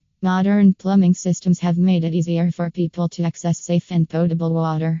Modern plumbing systems have made it easier for people to access safe and potable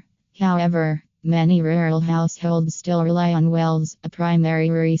water. However, many rural households still rely on wells, a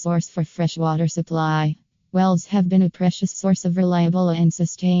primary resource for fresh water supply. Wells have been a precious source of reliable and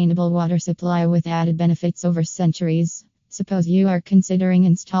sustainable water supply with added benefits over centuries. Suppose you are considering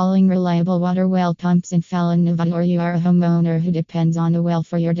installing reliable water well pumps in Fallon, Nevada, or you are a homeowner who depends on a well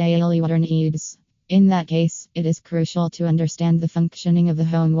for your daily water needs. In that case, it is crucial to understand the functioning of the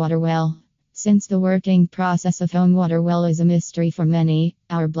home water well. Since the working process of home water well is a mystery for many,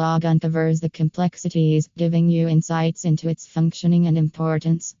 our blog uncovers the complexities, giving you insights into its functioning and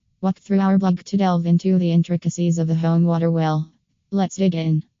importance. Walk through our blog to delve into the intricacies of the home water well. Let's dig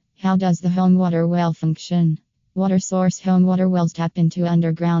in. How does the home water well function? Water source home water wells tap into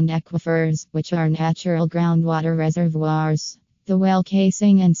underground aquifers, which are natural groundwater reservoirs. The well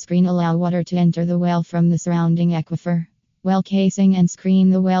casing and screen allow water to enter the well from the surrounding aquifer. Well casing and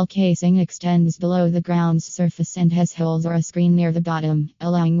screen. The well casing extends below the ground's surface and has holes or a screen near the bottom,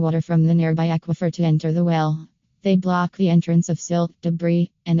 allowing water from the nearby aquifer to enter the well. They block the entrance of silt,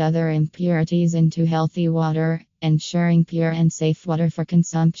 debris, and other impurities into healthy water, ensuring pure and safe water for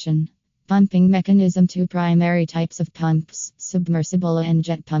consumption. Pumping mechanism. Two primary types of pumps, submersible and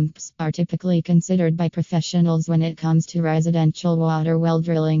jet pumps, are typically considered by professionals when it comes to residential water well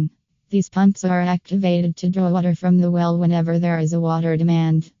drilling. These pumps are activated to draw water from the well whenever there is a water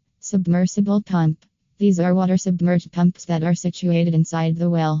demand. Submersible pump. These are water submerged pumps that are situated inside the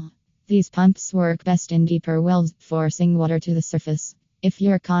well. These pumps work best in deeper wells, forcing water to the surface. If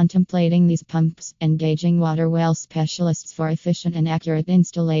you're contemplating these pumps, engaging water well specialists for efficient and accurate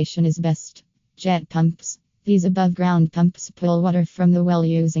installation is best. Jet pumps. These above ground pumps pull water from the well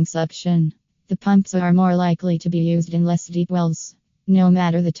using suction. The pumps are more likely to be used in less deep wells. No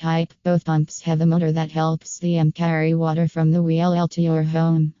matter the type, both pumps have a motor that helps them carry water from the well to your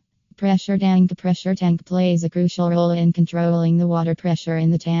home. Pressure tank. The pressure tank plays a crucial role in controlling the water pressure in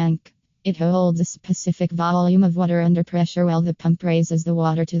the tank. It holds a specific volume of water under pressure while the pump raises the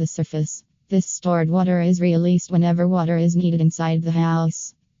water to the surface. This stored water is released whenever water is needed inside the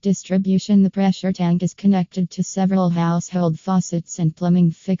house. Distribution. The pressure tank is connected to several household faucets and plumbing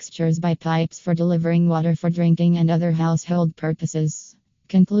fixtures by pipes for delivering water for drinking and other household purposes.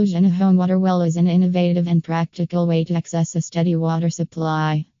 Conclusion. A home water well is an innovative and practical way to access a steady water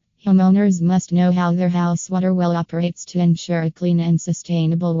supply. Homeowners must know how their house water well operates to ensure a clean and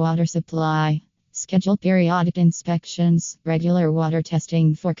sustainable water supply. Schedule periodic inspections, regular water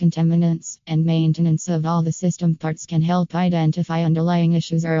testing for contaminants, and maintenance of all the system parts can help identify underlying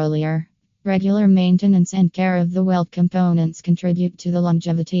issues earlier. Regular maintenance and care of the well components contribute to the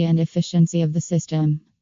longevity and efficiency of the system.